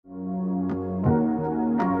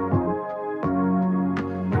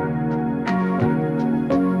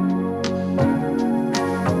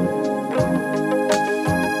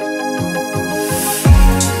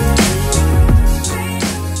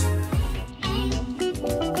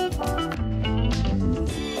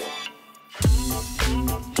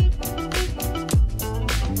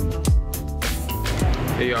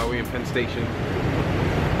y'all. We in Penn Station.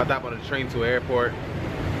 I hopped on the train to an airport.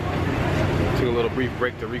 Took a little brief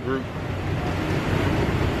break to regroup.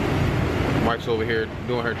 Mark's over here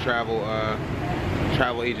doing her travel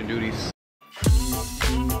agent duties.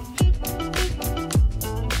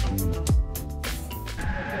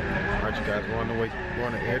 Alright, you guys, we're on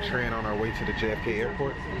the air train on our way to the JFK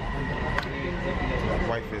airport. My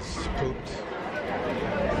wife is pooped.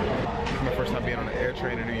 It's my first time being on an air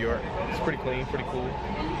train in New York. It's pretty clean, pretty cool.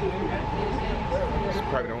 It's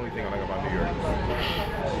probably the only thing I like about New York.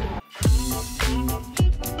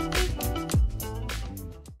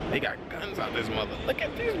 They got guns out this mother. Look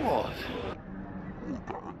at these walls.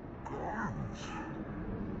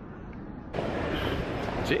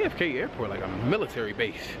 JFK airport like a military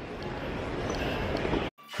base.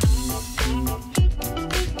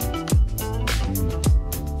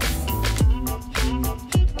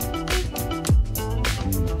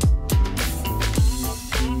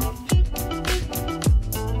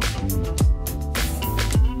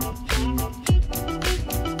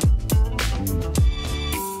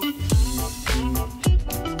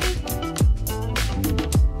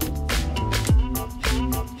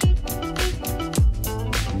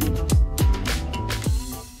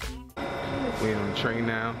 Waiting on the train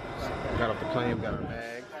now. Got off the plane, got our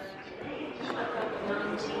bags.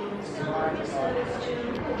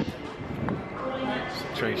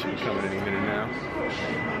 The train should be coming any minute now.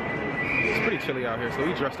 It's pretty chilly out here, so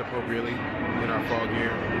we dressed appropriately in our fall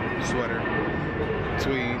gear, sweater,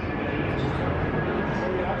 tweed.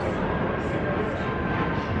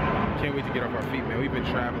 Can't wait to get off our feet, man. We've been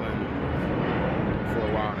traveling for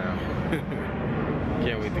a while now.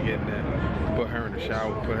 Can't wait to get in there. Put her in the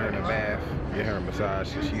shower, put her in a bath, get her a massage,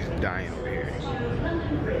 so she's dying over here.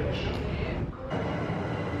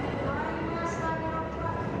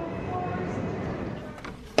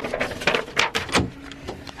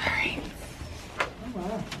 Alright.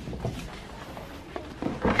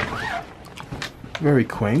 Very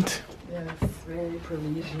quaint. Yes, very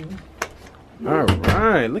Parisian.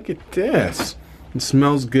 Alright, look at this. It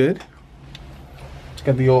smells good. It's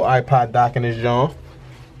got the old iPod dock in his jaw.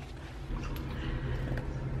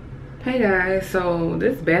 Hey guys, so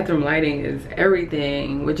this bathroom lighting is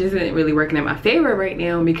everything, which isn't really working in my favor right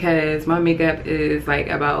now because my makeup is like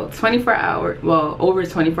about 24 hours, well, over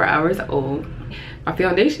 24 hours old. My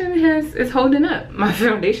foundation is holding up. My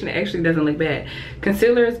foundation actually doesn't look bad.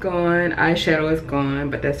 Concealer is gone, eyeshadow is gone,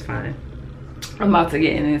 but that's fine. I'm about to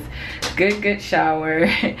get in this good shower.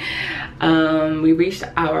 We reached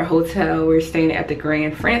our hotel. We're staying at the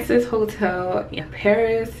Grand Francis Hotel in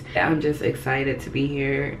Paris. I'm just excited to be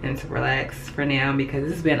here and to relax for now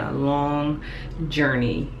because it's been a long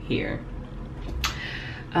journey here.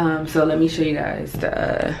 So let me show you guys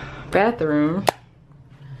the bathroom.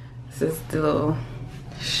 This is the little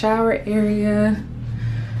shower area.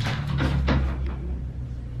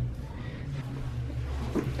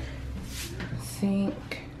 Sink.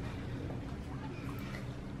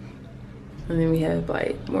 And then we have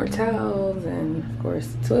like more towels and of course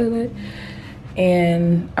the toilet.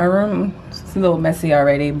 And our room is a little messy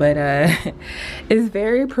already, but it's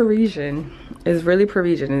very Parisian. It's really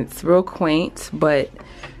Parisian. It's real quaint, but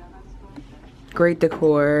great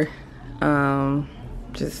decor.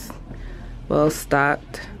 Just well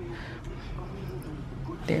stocked.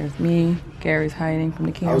 There's me. Gary's hiding from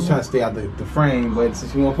the camera. I was trying to stay out the frame, but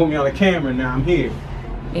since you want to put me on the camera, now I'm here.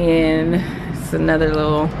 And it's another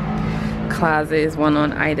little closet. Is one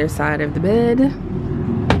on either side of the bed.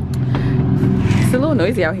 It's a little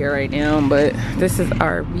noisy out here right now, but this is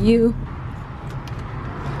our view.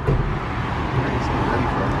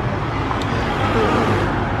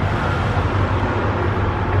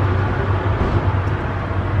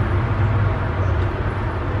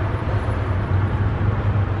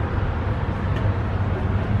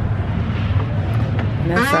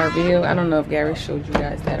 That's our view. I don't know if Gary showed you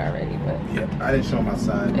guys that already, but yeah, I didn't show my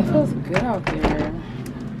side. It feels good out there.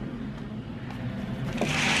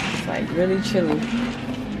 It's like really chilly.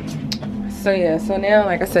 So yeah, so now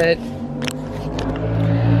like I said,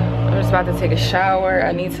 I'm just about to take a shower.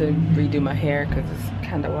 I need to redo my hair because it's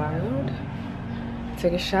kind of wild.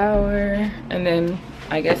 Take a shower and then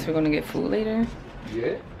I guess we're gonna get food later.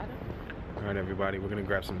 Yeah. All right, everybody, we're gonna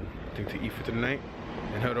grab something to eat for tonight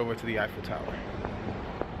and head over to the Eiffel Tower.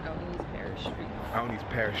 Out on these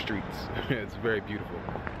Paris streets. It's very beautiful.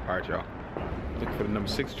 All right, y'all. Looking for the number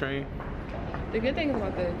 6 train. The good thing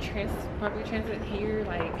about the public transit here,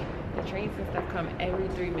 like the trains and stuff come every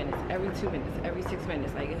 3 minutes, every 2 minutes, every 6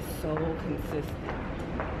 minutes. Like it's so consistent.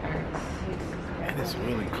 All right, and it's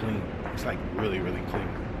really clean. It's like really, really clean.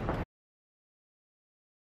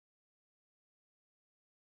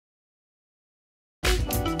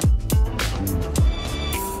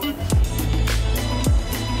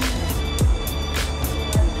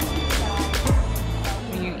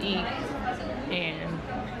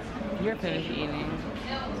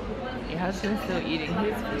 husband's still eating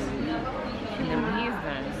his food, and then when he's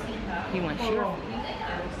done, he wants your food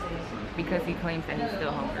because he claims that he's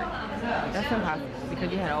still hungry. That's impossible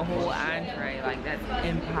because you had a whole entree. Like, that's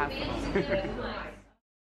impossible.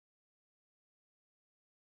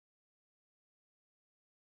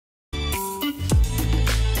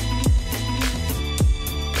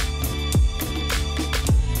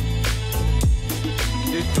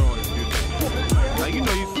 This joint is beautiful. Like, you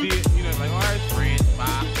know, you see it, you know, like, alright, it's French,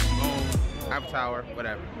 bye, boom, Eiffel Tower,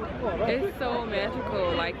 whatever. It's so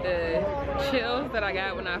magical. Like, the chills that I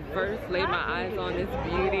got when I first laid my eyes on this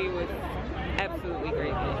beauty was absolutely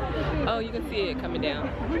crazy. Oh, you can see it coming down.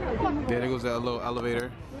 Yeah, there goes that little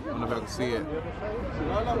elevator. I don't know if I can see it.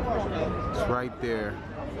 It's right there.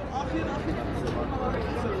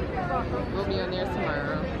 We'll be on there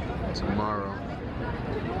tomorrow. Tomorrow.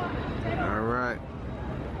 All right.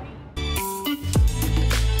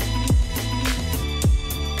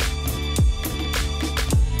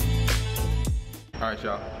 All right,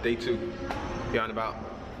 y'all. Day 2. Beyond about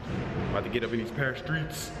to get up in these Paris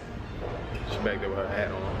streets. She back there with her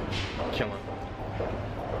hat on. Killing.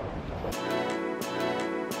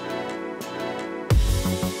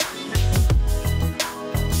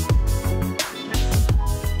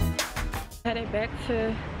 Headed back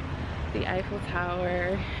to the Eiffel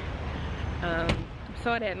Tower.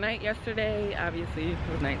 Saw it at night yesterday. Obviously, it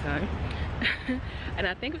was nighttime. And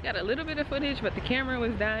I think we got a little bit of footage, but the camera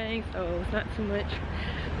was dying, so it's not too much.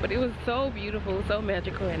 But it was so beautiful, so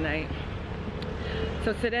magical at night.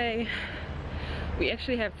 So today, we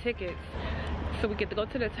actually have tickets. So we get to go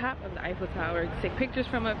to the top of the Eiffel Tower, take pictures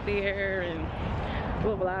from up there, and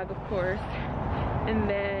we'll vlog, of course. And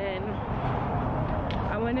then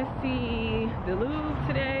I want to see the Louvre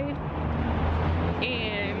today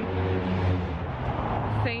and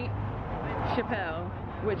Saint Chapelle,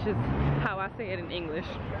 which is how I say it in English.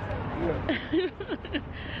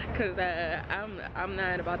 Cause I'm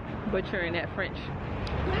not about butchering that French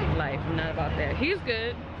life. I'm not about that. He's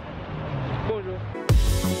good. Bonjour.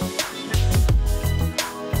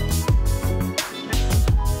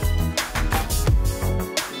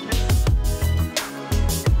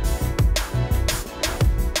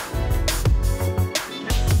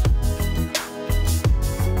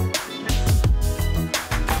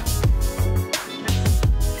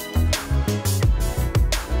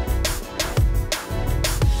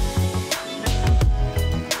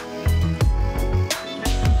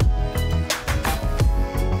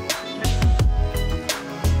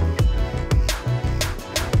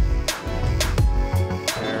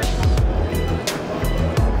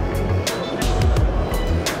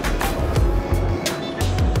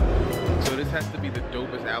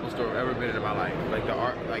 Apple store I've ever been in my life. Like the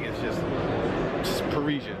art, like it's just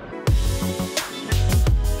Parisian.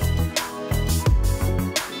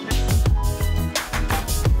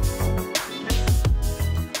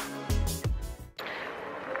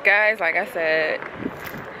 Guys, like I said,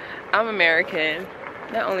 I'm American.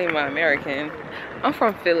 Not only am I American, I'm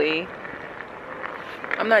from Philly.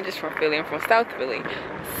 I'm not just from Philly, I'm from South Philly.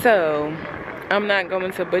 So I'm not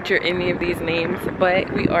going to butcher any of these names,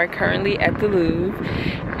 but we are currently at the Louvre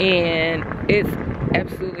and it's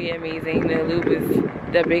absolutely amazing. The Louvre is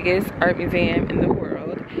the biggest art museum in the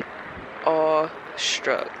world.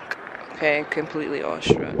 Awestruck, okay, completely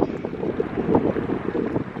awestruck.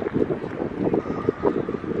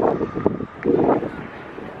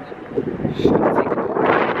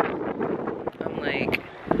 I'm like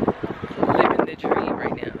living the dream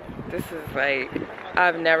right now. This is like,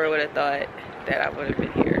 I've never would have thought that I would have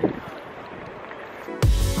been here.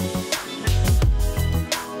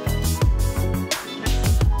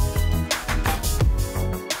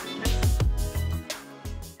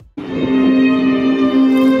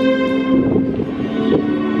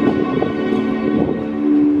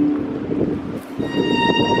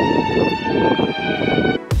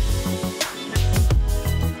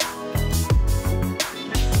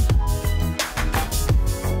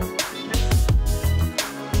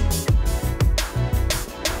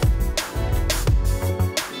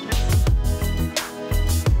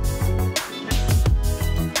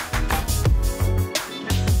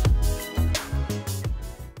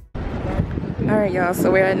 Alright y'all, so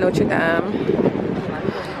we're at Notre Dame.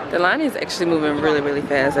 The line is actually moving really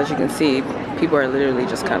fast. As you can see, people are literally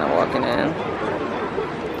just kind of walking in.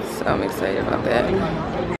 So I'm excited about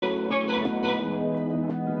that.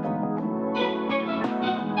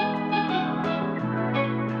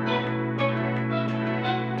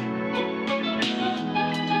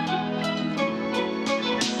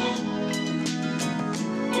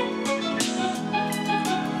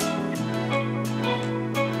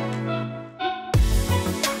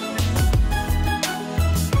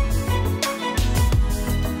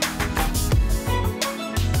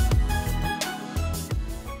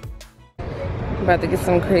 About to get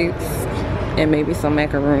some crepes and maybe some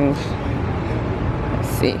macaroons. Let's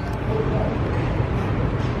see.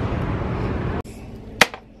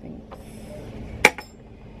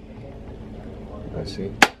 Let's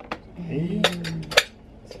see.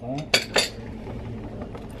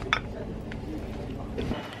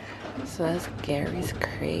 So that's Gary's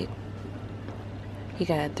crepe. He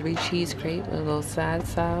got a 3 cheese crepe with a little side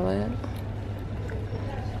salad.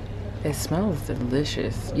 It smells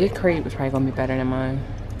delicious. Your crepe is probably gonna be better than mine.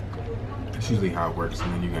 That's usually how it works,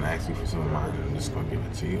 and then you're gonna ask me for some of mine, and I'm just gonna give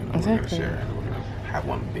it to you, and then we're gonna share it, and we're gonna have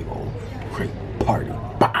one big old crepe party.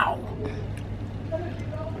 Bow!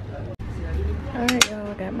 Alright, y'all,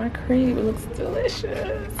 I got my crepe. It looks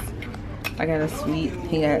delicious. I got a sweet,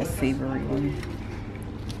 he got a savory one.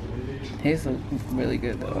 His look really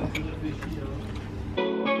good though.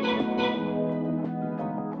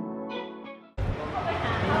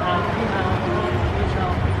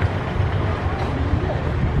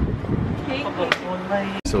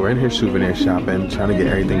 So we're in here souvenir shopping, trying to get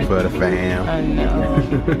everything for the fam. I know.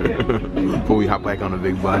 Before we hop back on the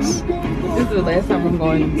big bus. This is the last time I'm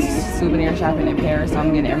going souvenir shopping in Paris, so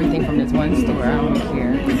I'm getting everything from this one store. I don't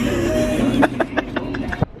care.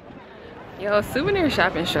 Yo, souvenir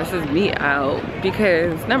shopping stresses me out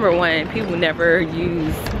because number one, people never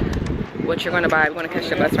use what you're gonna buy. We're gonna catch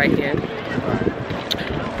the bus right here.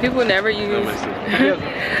 People never use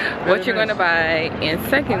what you're gonna buy, and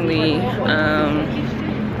secondly,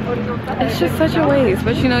 it's just such a waste.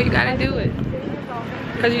 But you know, you gotta do it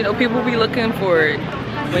because you know people be looking for it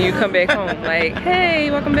when you come back home. Like, hey,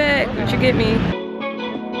 welcome back. What you get me?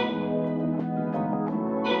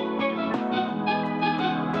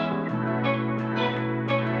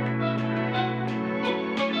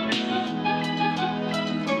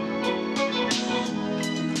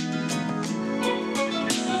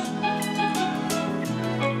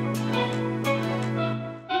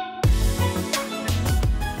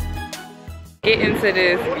 Get into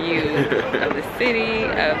this view of the city,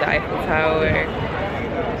 of the Eiffel Tower.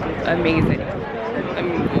 Amazing. Let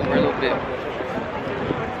me move over a little bit.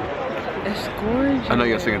 It's gorgeous. I know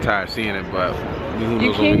you're sick and tired of seeing it, but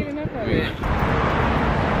you can't get enough of it.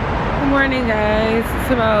 Good morning, guys.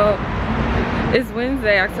 It's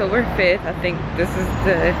Wednesday, October 5th. I think this is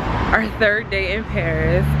our 3rd day in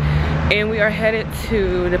Paris, and we are headed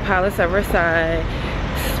to the Palace of Versailles.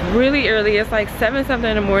 Really early. It's like 7 something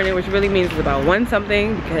in the morning, which really means it's about 1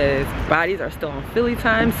 something because bodies are still on Philly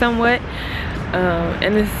time somewhat,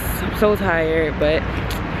 and I'm so tired, but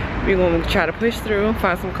we're gonna try to push through,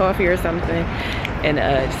 find some coffee or something, and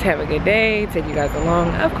just have a good day, take you guys along,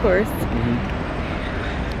 of course.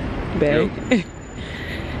 Babe.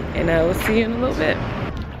 And I will see you in a little bit.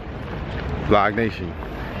 Vlog Nation,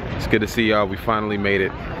 it's good to see y'all. We finally made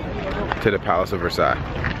it to the Palace of Versailles.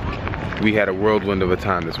 We had a whirlwind of a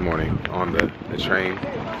time this morning on the train,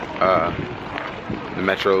 the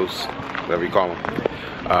metros, whatever you call them.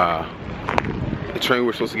 The train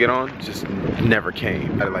we're supposed to get on just never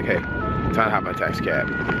came. I was like, hey, time to hop in a taxi cab.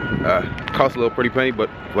 Cost a little pretty penny, but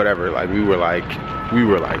whatever. Like we were like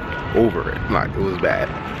over it. Like it was bad.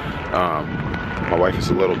 My wife is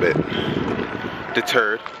a little bit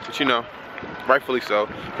deterred, but you know, rightfully so,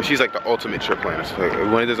 but she's like the ultimate trip planner. So like,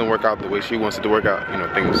 when it doesn't work out the way she wants it to work out, you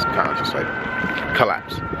know, things kind of just like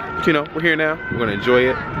collapse. But you know, we're here now. We're gonna enjoy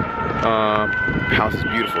it. The house is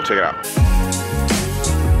beautiful. Check it out.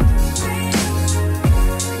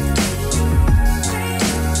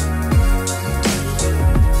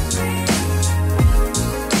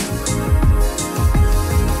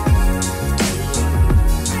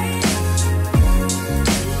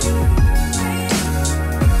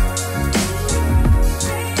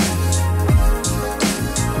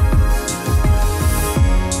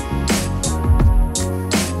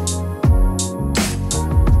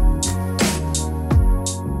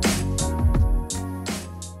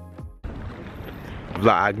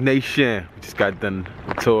 Vlog Nation, we just got done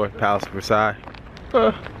the tour, Palace of Versailles.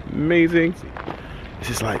 Amazing. It's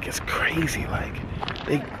just like, it's crazy. Like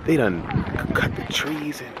they done cut the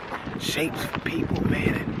trees and shapes for people,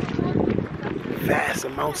 man, and vast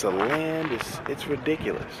amounts of land. It's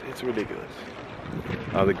ridiculous. It's ridiculous.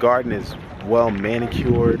 The garden is well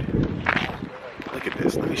manicured. Look at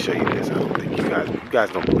this. Let me show you this. I don't think you guys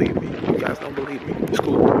don't believe me. You guys don't believe me. It's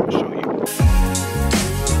cool. I'll show you.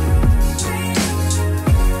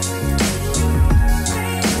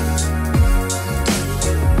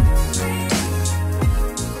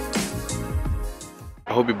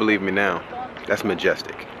 I hope you believe me now. That's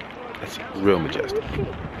majestic. That's real majestic.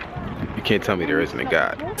 You can't tell me there isn't a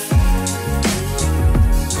God.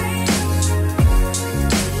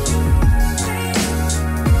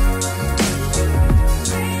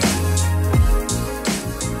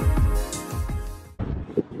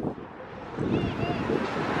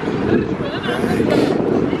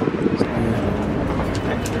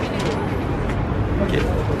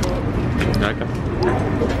 Okay.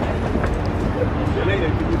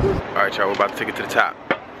 All right, y'all, we're about to take it to the top.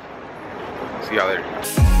 See y'all later.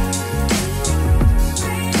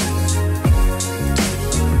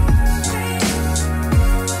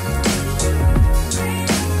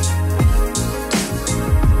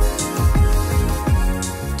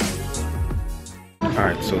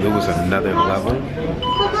 Alright, so there was another level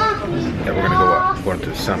that we're gonna go up. We're going to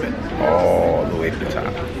the summit, all the way to the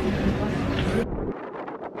top.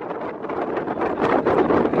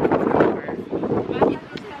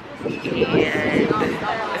 And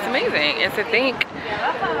it's amazing. And to think,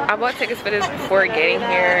 I bought tickets for this before getting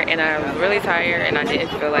here, and I was really tired, and I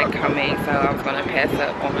didn't feel like coming, so I was gonna pass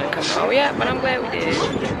up on coming. Oh yeah, but I'm glad we did.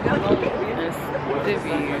 That's the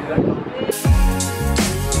view.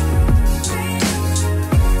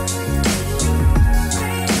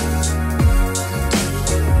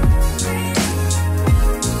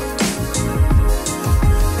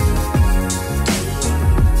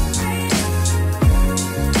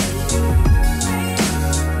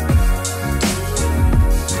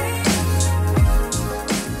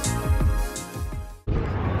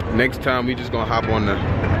 Next time we just gonna hop on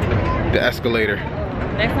the escalator.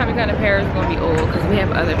 Next time we go to Paris, it's gonna be old because we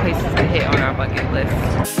have other places to hit on our bucket list.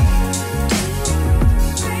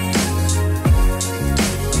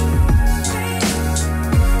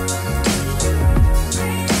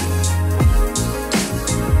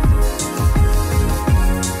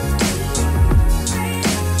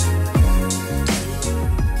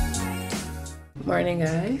 Morning,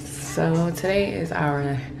 guys. So today is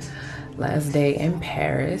our last day in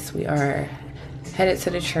Paris. We are headed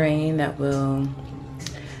to the train that will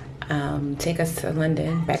take us to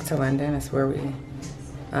London, back to London. That's where we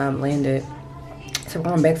landed. So we're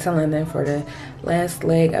going back to London for the last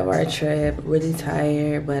leg of our trip. Really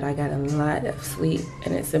tired, but I got a lot of sleep,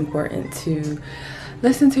 and it's important to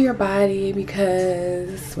listen to your body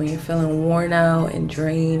because when you're feeling worn out and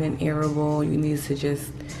drained and irritable, you need to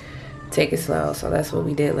just take it slow. So that's what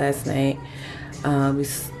we did last night. We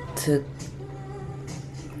took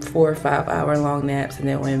 4 or 5 hour long naps and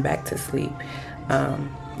then went back to sleep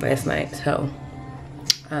last night. So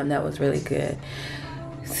that was really good.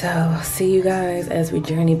 So I'll see you guys as we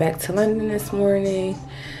journey back to London this morning.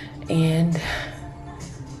 And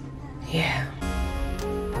yeah.